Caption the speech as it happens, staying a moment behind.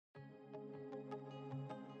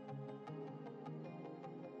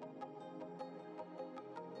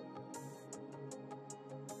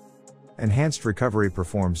Enhanced Recovery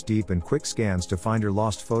performs deep and quick scans to find your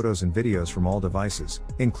lost photos and videos from all devices,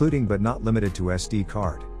 including but not limited to SD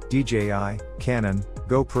card, DJI, Canon,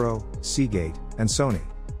 GoPro, Seagate, and Sony.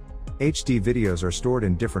 HD videos are stored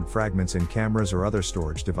in different fragments in cameras or other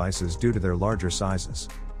storage devices due to their larger sizes.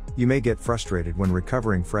 You may get frustrated when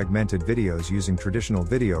recovering fragmented videos using traditional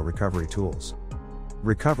video recovery tools.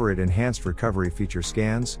 Recoverit Enhanced Recovery feature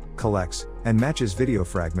scans, collects, and matches video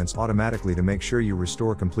fragments automatically to make sure you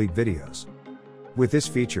restore complete videos. With this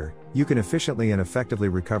feature, you can efficiently and effectively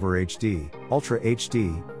recover HD, Ultra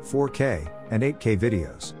HD, 4K, and 8K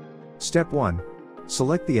videos. Step 1.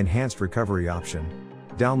 Select the Enhanced Recovery option.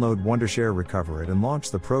 Download Wondershare Recoverit and launch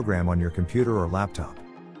the program on your computer or laptop.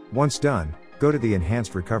 Once done, go to the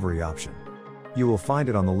Enhanced Recovery option. You will find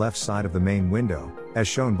it on the left side of the main window, as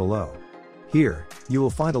shown below. Here, you will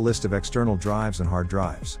find a list of external drives and hard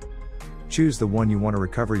drives. Choose the one you want to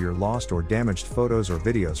recover your lost or damaged photos or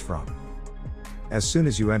videos from. As soon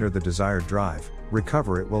as you enter the desired drive,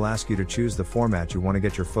 Recoverit will ask you to choose the format you want to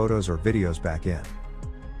get your photos or videos back in.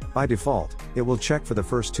 By default, it will check for the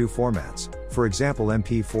first two formats, for example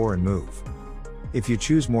MP4 and MOV. If you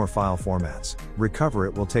choose more file formats,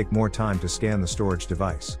 Recoverit will take more time to scan the storage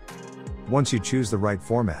device. Once you choose the right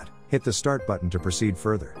format, hit the Start button to proceed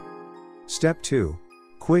further. Step 2.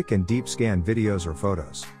 Quick and deep scan videos or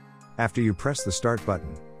photos. After you press the Start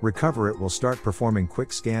button, Recoverit will start performing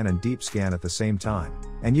quick scan and deep scan at the same time,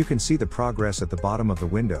 and you can see the progress at the bottom of the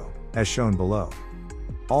window, as shown below.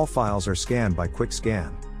 All files are scanned by quick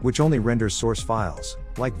scan, which only renders source files,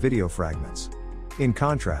 like video fragments. In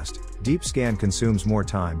contrast, deep scan consumes more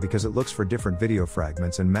time because it looks for different video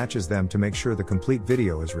fragments and matches them to make sure the complete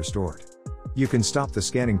video is restored. You can stop the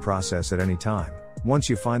scanning process at any time, once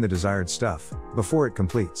you find the desired stuff, before it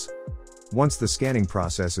completes. Once the scanning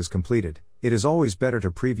process is completed, it is always better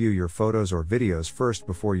to preview your photos or videos first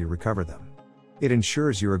before you recover them. It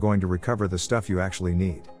ensures you are going to recover the stuff you actually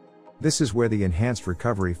need. This is where the Enhanced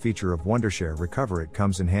Recovery feature of Wondershare Recoverit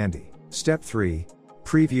comes in handy. Step 3.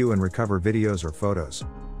 Preview and recover videos or photos.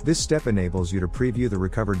 This step enables you to preview the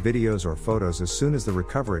recovered videos or photos as soon as the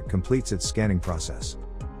Recoverit completes its scanning process.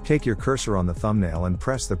 Take your cursor on the thumbnail and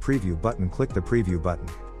press the preview button. Click the preview button.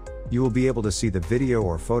 You will be able to see the video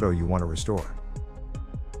or photo you want to restore.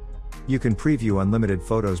 You can preview unlimited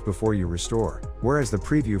photos before you restore, whereas the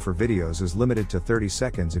preview for videos is limited to 30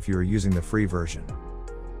 seconds if you are using the free version.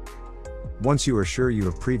 Once you are sure you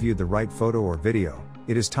have previewed the right photo or video,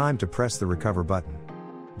 it is time to press the Recover button.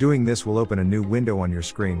 Doing this will open a new window on your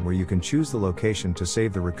screen where you can choose the location to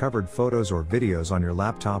save the recovered photos or videos on your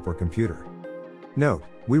laptop or computer. Note,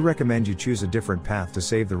 we recommend you choose a different path to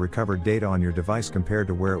save the recovered data on your device compared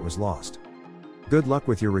to where it was lost. Good luck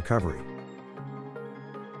with your recovery.